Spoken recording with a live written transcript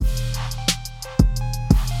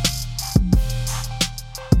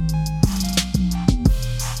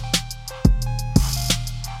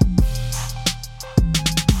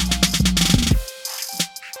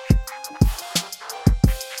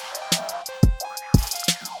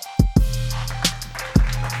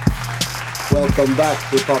Welcome back,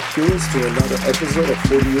 hip hop tunes, to another episode of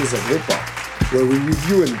 40 Years of Hip Hop, where we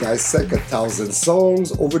review and dissect 1,000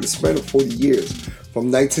 songs over the span of 40 years,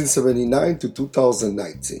 from 1979 to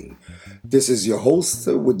 2019. This is your host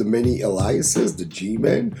with the many aliases, the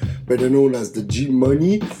G-Man, better known as the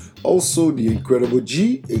G-Money, also the Incredible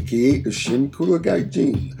G, aka the Shimkula Guy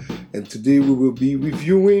Gene. And today we will be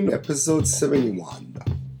reviewing episode 71.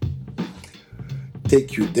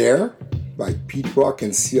 Take You There by Pete Rock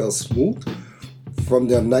and CL Smooth from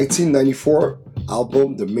their 1994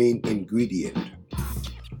 album The Main Ingredient.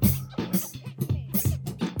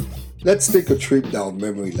 Let's take a trip down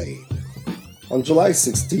memory lane. On July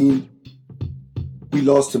 16, we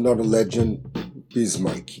lost another legend, Biz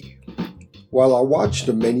Markie. While I watched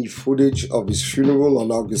the many footage of his funeral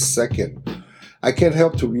on August 2nd, I can't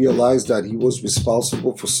help to realize that he was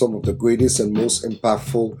responsible for some of the greatest and most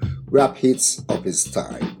impactful rap hits of his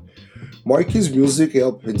time. Markie's music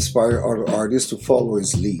helped inspire other artists to follow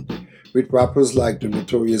his lead, with rappers like the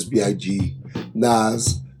Notorious B.I.G.,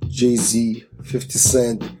 Nas, Jay-Z, 50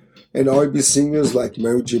 Cent, and R&B singers like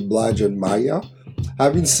Mary J. Blige and Maya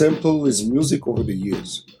having sampled his music over the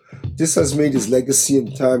years. This has made his legacy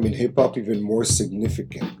and time in hip-hop even more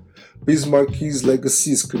significant. Biz Markie's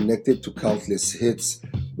legacy is connected to countless hits,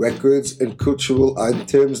 records, and cultural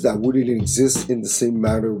anthems that wouldn't exist in the same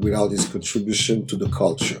manner without his contribution to the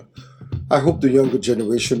culture. I hope the younger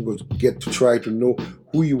generation will get to try to know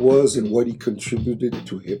who he was and what he contributed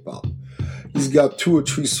to hip-hop. He's got 2 or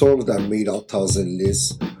 3 songs that made our 1,000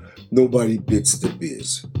 lists. Nobody beats the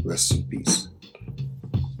Biz. Rest in peace.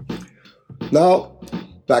 Now,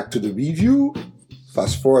 back to the review.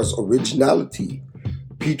 As far as originality,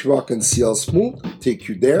 Pete Rock and CL Smooth, Take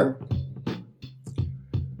You There.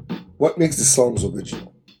 What makes the songs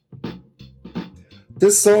original?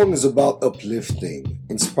 This song is about uplifting,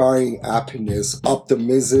 inspiring happiness,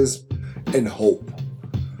 optimism, and hope.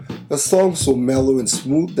 A song so mellow and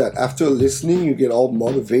smooth that after listening, you get all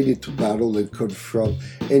motivated to battle and confront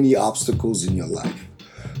any obstacles in your life.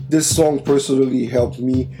 This song personally helped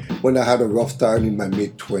me when I had a rough time in my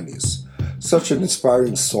mid-20s. Such an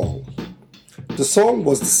inspiring song. The song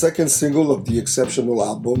was the second single of the exceptional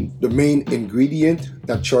album, The Main Ingredient,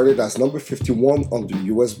 that charted as number 51 on the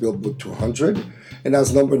US Billboard 200 and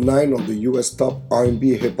as number 9 on the US top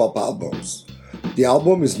R&B hip-hop albums. The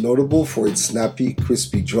album is notable for its snappy,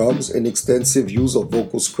 crispy drums and extensive use of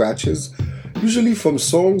vocal scratches, usually from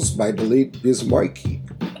songs by the late Biz Markie.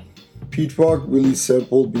 Pete Rock really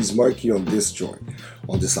sampled Biz Markie on this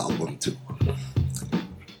album too.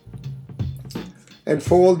 And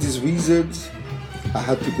for all these reasons, I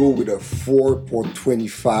had to go with a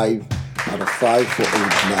 4.25 out of 5 for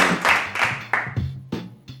originality.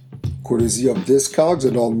 Courtesy of Discogs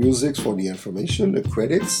and All Musics for the information, the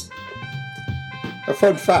credits. A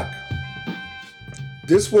fun fact.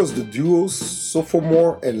 This was the duo's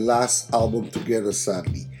sophomore and last album together,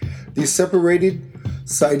 sadly. They separated,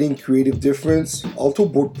 citing creative difference, although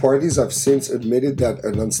both parties have since admitted that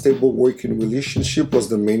an unstable working relationship was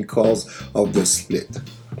the main cause of the split.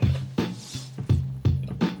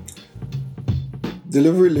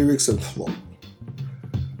 Delivery, lyrics, and flow.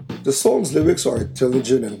 The song's lyrics are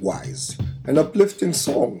intelligent and wise. An uplifting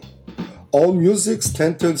song. All Music's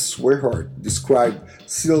Stanton Swearheart described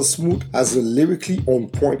CL Smooth as a lyrically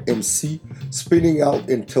on-point MC, spinning out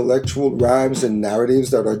intellectual rhymes and narratives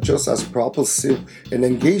that are just as propulsive and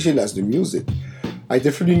engaging as the music. I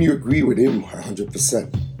definitely agree with him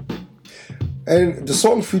 100%. And the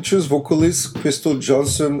song features vocalist Crystal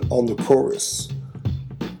Johnson on the chorus.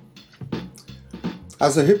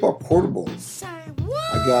 As a hip-hop quotable,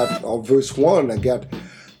 I got, on verse 1, I got,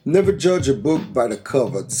 never judge a book by the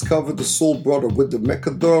cover. Discover the soul brother with the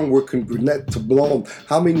Mechadon working brunette to blonde.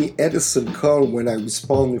 How many Edison come when I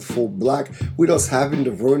respond in full black with us having the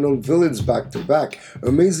Vernon villains back to back.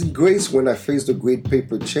 Amazing grace when I face the great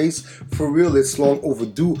paper chase. For real, it's long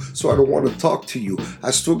overdue, so I don't want to talk to you. I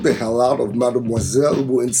struck the hell out of Mademoiselle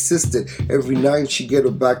who insisted every night she get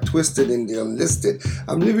her back twisted and they enlisted.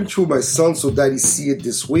 I'm living through my son so that he see it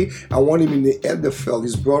this way. I want him in the NFL,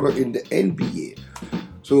 his brother in the NBA.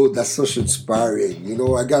 So that's such inspiring. You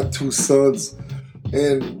know, I got 2 sons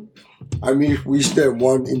and I may wish them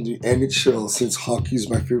one in the NHL since hockey is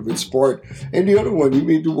my favorite sport. And the other one, he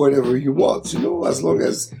may do whatever he wants, you know, as long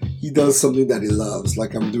as he does something that he loves,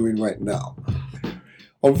 like I'm doing right now.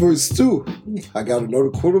 On verse 2, I got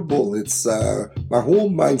another quotable. It's, my whole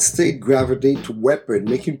mind state gravitate to weapon,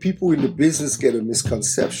 making people in the business get a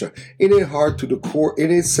misconception. It ain't hard to the core,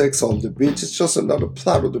 it ain't sex on the bitch, it's just another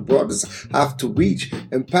plot of the brothers have to reach.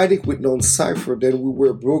 And panic with non-cipher, then we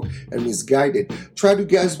were broke and misguided. Try to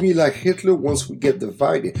gas me like Hitler once we get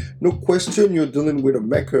divided. No question, you're dealing with a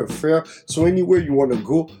Mecca affair, so anywhere you want to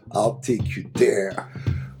go, I'll take you there.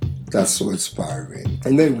 That's so inspiring.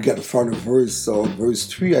 And then we got the final verse. So verse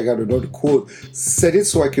 3, I got another quote. Said it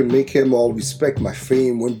so I can make him all respect my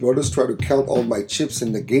fame. When brothers try to count all my chips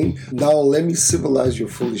in the game, now let me civilize your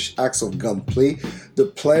foolish acts of gunplay. The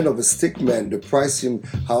plan of a stick man, the pricing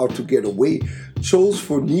how to get away. Chose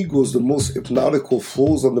for Negros the most hypnotical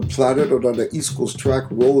flows on the planet or on the East Coast track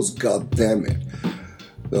rolls, god damn it.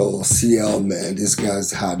 Oh, CL, man, this guy's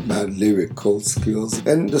had mad lyrical skills,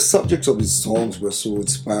 and the subjects of his songs were so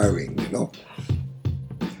inspiring, you know.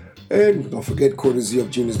 And don't forget, courtesy of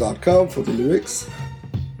genius.com for the lyrics.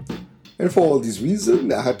 And for all these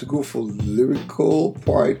reasons, I had to go for the lyrical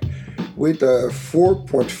part with a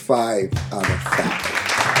 4.5 out of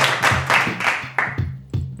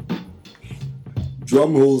 5.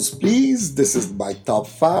 Drum rolls, please. This is my top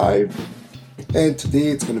 5, and today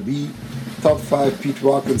it's going to be top 5 Pete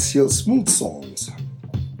Rock and CL Smooth songs.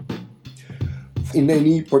 In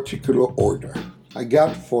any particular order. I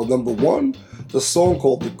got for number 1, the song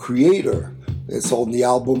called The Creator. It's on the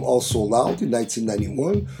album All Sold Out in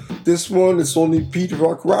 1991. This one is only Pete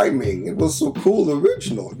Rock rhyming. It was so cool,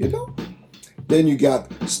 original, you know? Then you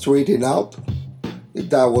got Straighten Out.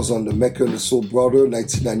 That was on the Mecca and the Soul Brother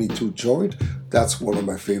 1992 joint. That's one of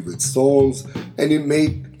my favorite songs. And it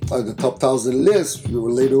made the top 1,000 list.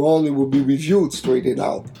 Later on, it will be reviewed, Straighten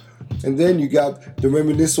Out. And then you got The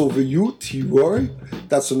Reminisce Over You, T-Roy.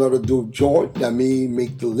 That's another dope joint that may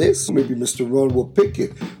make the list. Maybe Mr. Ron will pick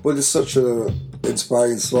it. But it's such an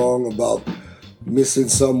inspiring song about missing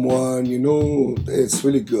someone, you know. It's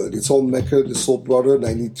really good. It's on Mecca, the Soul Brother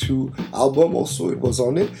 92 album also. It was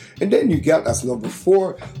on it. And then you got, as number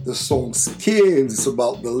 4, the song Skins. It's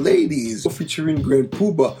about the ladies, featuring Grand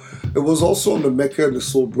Puba. It was also on the Mecca and the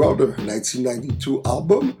Soul Brother 1992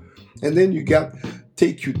 album. And then you got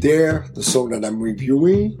Take You There, the song that I'm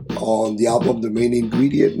reviewing, on the album The Main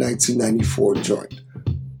Ingredient 1994 joint.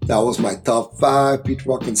 That was my top 5 Pete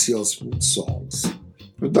Rock and CL Smooth songs.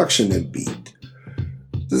 Production and beat.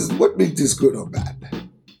 This is what makes this good or bad.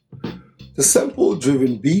 The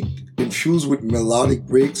sample-driven beat infused with melodic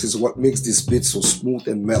breaks is what makes this beat so smooth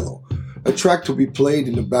and mellow. A track to be played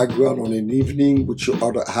in the background on an evening with your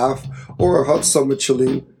other half or a hot summer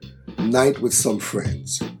chilling night with some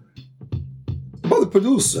friends. About the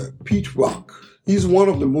producer, Pete Rock. He's one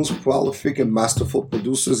of the most prolific and masterful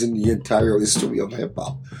producers in the entire history of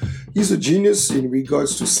hip-hop. He's a genius in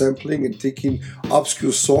regards to sampling and taking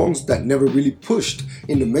obscure songs that never really pushed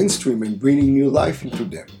in the mainstream and breathing new life into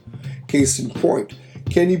them. Case in point,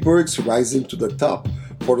 Kenny Burke's Rising to the Top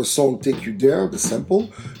for the song Take You There, the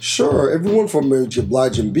sample. Sure, everyone from Mary J.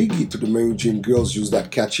 Blige and Biggie to the Mary Jane Girls used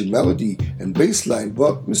that catchy melody and bass line,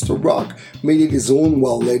 but Mr. Rock made it his own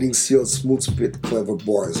while letting CL Smooth spit clever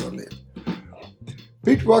bars on it.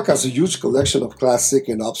 Pete Rock has a huge collection of classic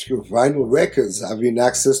and obscure vinyl records, having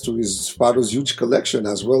access to his father's huge collection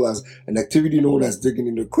as well as an activity known as digging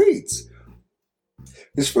in the crates.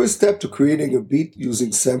 His first step to creating a beat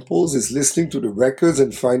using samples is listening to the records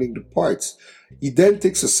and finding the parts. He then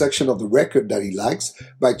takes a section of the record that he likes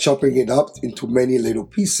by chopping it up into many little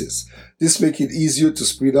pieces. This makes it easier to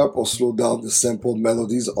speed up or slow down the sampled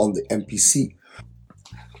melodies on the MPC.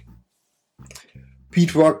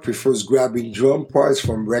 Pete Rock prefers grabbing drum parts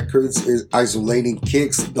from records, isolating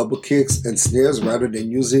kicks, double kicks, and snares rather than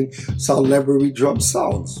using sound library drum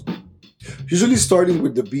sounds. Usually starting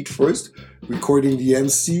with the beat first, recording the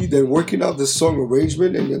MC, then working out the song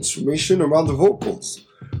arrangement and instrumentation around the vocals.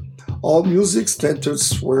 All music, Stanton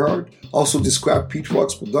Swihart also described Pete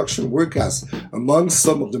Rock's production work as among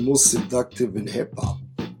some of the most seductive in hip-hop.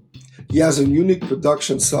 He has a unique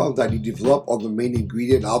production sound that he developed on the Main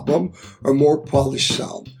Ingredient album, a more polished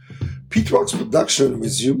sound. Pete Rock's production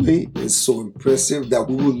resume is so impressive that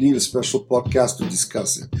we will need a special podcast to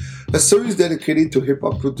discuss it. A series dedicated to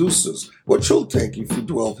hip-hop producers. What you'll think if we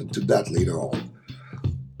delve into that later on.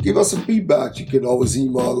 Give us some feedback. You can always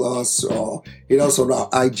email us or hit us on our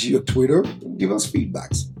IG or Twitter. Give us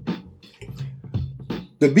feedbacks.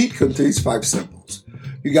 The beat contains 5 samples.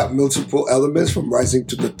 You got multiple elements from Rising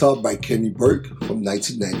to the Top by Kenny Burke from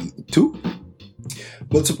 1992.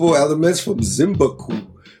 Multiple elements from Zimbaku.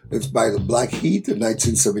 It's by the Black Heat, a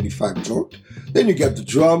 1975 joint. Then you got the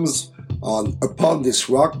drums on Upon This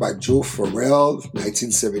Rock by Joe Farrell,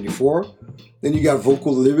 1974. Then you got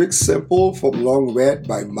Vocal Lyrics Sample from Long Red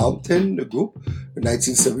by Mountain, the group, the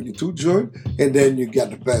 1972 joint. And then you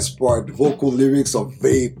got the best part, the vocal lyrics of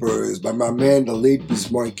Vapors by my man, the late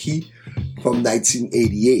Biz Markie from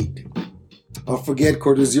 1988. Don't forget,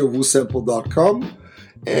 courtesy of WooSample.com.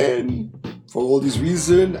 And for all these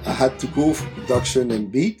reasons, I had to go for production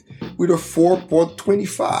and beat with a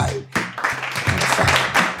 4.25.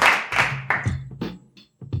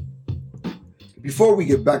 Before we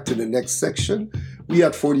get back to the next section, we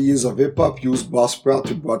at 40 Years of Hip Hop use Buzzsprout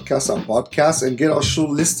to broadcast our podcast and get our show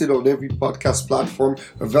listed on every podcast platform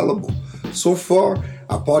available. So far,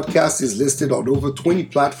 our podcast is listed on over 20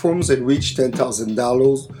 platforms and reached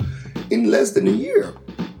 $10,000 in less than a year.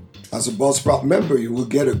 As a Buzzsprout member, you will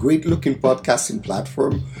get a great-looking podcasting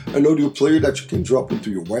platform, an audio player that you can drop into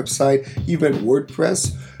your website, even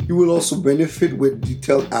WordPress. You will also benefit with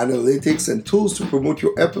detailed analytics and tools to promote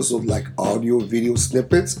your episode like audio, video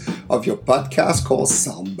snippets of your podcast called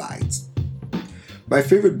Soundbites. My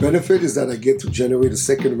favorite benefit is that I get to generate a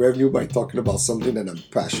second revenue by talking about something that I'm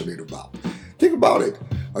passionate about. Think about it.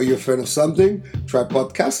 Are you a fan of something? Try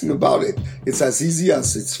podcasting about it. It's as easy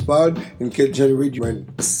as it's fun and can generate you a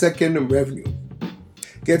second revenue.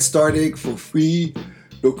 Get started for free.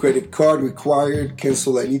 No credit card required.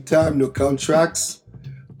 Cancel anytime. No contracts.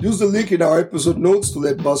 Use the link in our episode notes to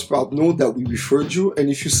let Buzzsprout know that we referred you. And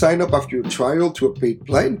if you sign up after your trial to a paid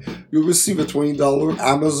plan, you'll receive a $20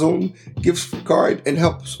 Amazon gift card and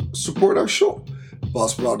help support our show.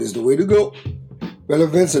 Buzzsprout is the way to go.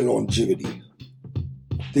 Relevance and longevity.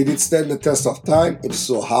 Did it stand the test of time? If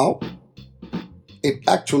so, how? It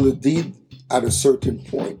actually did at a certain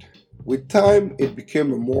point. With time, it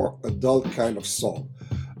became a more adult kind of song.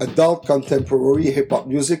 Adult contemporary hip-hop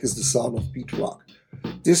music is the sound of Pete Rock.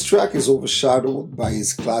 This track is overshadowed by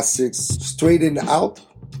his classics Straighten Out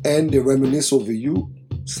and They Reminisce Over You,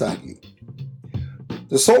 sadly.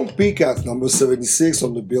 The song peaked at number 76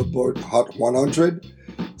 on the Billboard Hot 100,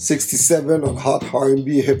 67 on Hot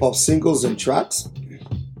R&B hip-hop singles and tracks,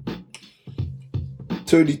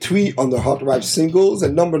 33 on the Hot Rap singles,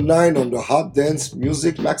 and number 9 on the Hot Dance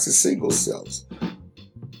Music Maxi single sales.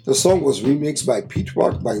 The song was remixed by Pete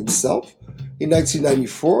Rock by himself. In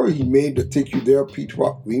 1994, he made the Take You There Pete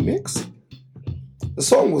Rock remix. The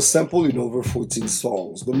song was sampled in over 14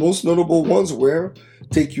 songs. The most notable ones were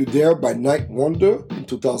Take You There by Night Wonder in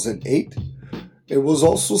 2008. It was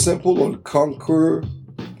also sampled on Conquer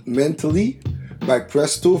Mentally by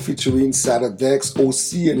Presto featuring Sadadex,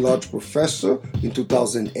 OC, and Large Professor in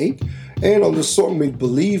 2008, and on the song Make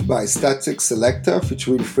Believe by Static Selector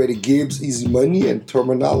featuring Freddie Gibbs, Easy Money, and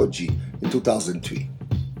Terminology in 2003.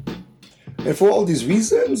 And for all these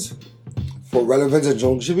reasons, for relevance and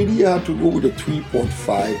longevity, I have to go with a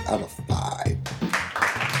 3.5 out of 5.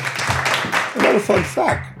 Another fun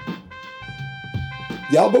fact.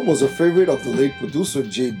 The album was a favorite of the late producer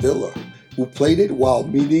Jay Dilla, who played it while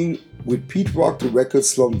meeting with Pete Rock to record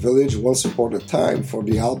Slum Village Once Upon a Time for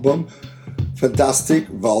the album Fantastic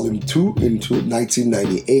Vol.02 into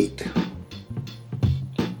 1998.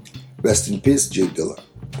 Rest in peace, Jay Dilla.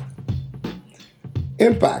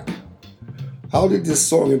 Impact. How did this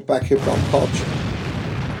song impact hip-hop culture?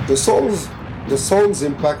 The song's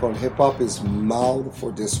impact on hip-hop is mild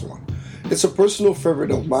for this one. It's a personal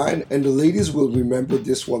favorite of mine, and the ladies will remember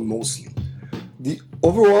this one mostly.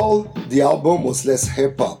 Overall, the album was less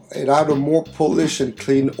hip-hop. It had a more polished and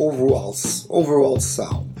clean overall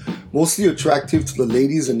sound, mostly attractive to the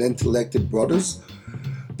ladies and intellectual brothers.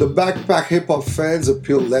 The backpack hip-hop fans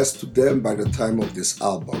appealed less to them by the time of this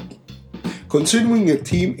album. Continuing a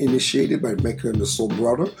theme initiated by Mecca and the Soul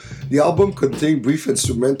Brother, the album contained brief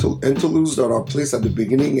instrumental interludes that are placed at the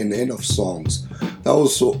beginning and end of songs. That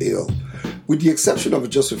was so ill. With the exception of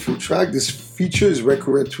just a few tracks, this feature is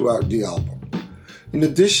recurrent throughout the album. In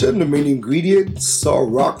addition, the main ingredient saw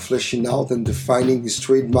Rock fleshing out and defining his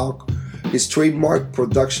trademark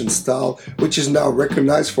production style, which is now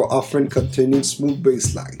recognized for often containing smooth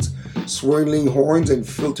bass lines, swirling horns and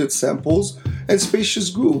filtered samples, and spacious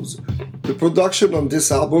grooves. The production on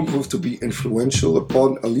this album proved to be influential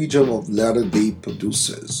upon a legion of latter-day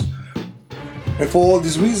producers. And for all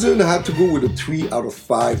these reasons, I had to go with a 3 out of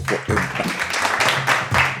 5 for Impact.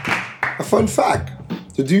 A fun fact,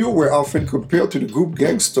 the duo were often compared to the group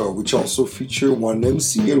Gangstar, which also featured one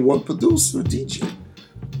MC and one producer, DJ.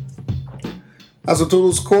 As a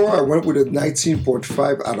total score, I went with a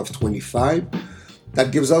 19.5 out of 25.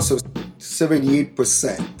 That gives us a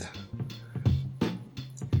 78%.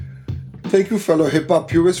 Thank you, fellow hip-hop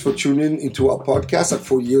purists, for tuning into our podcast at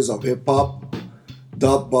 4 years of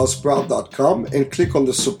hip-hop.buzzsprout.com and click on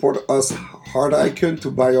the Support Us heart icon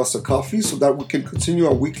to buy us a coffee so that we can continue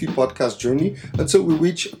our weekly podcast journey until we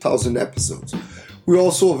reach 1,000 episodes. We're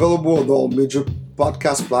also available on all major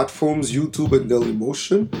podcast platforms, YouTube and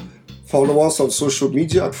Dailymotion. Follow us on social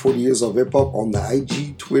media at 40 Years of Hip Hop on the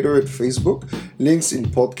IG, Twitter, and Facebook. Links in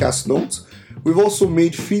podcast notes. We've also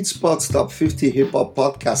made FeedSpot's Top 50 Hip Hop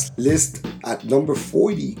Podcast list at number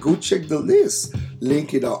 40. Go check the list.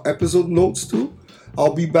 Link in our episode notes too.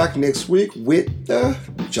 I'll be back next week with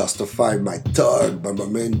Justify My Thug by my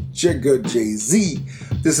man Jigga Jay-Z.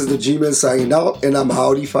 This is the G-Man signing out, and I'm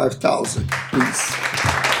Howdy 5000. Peace.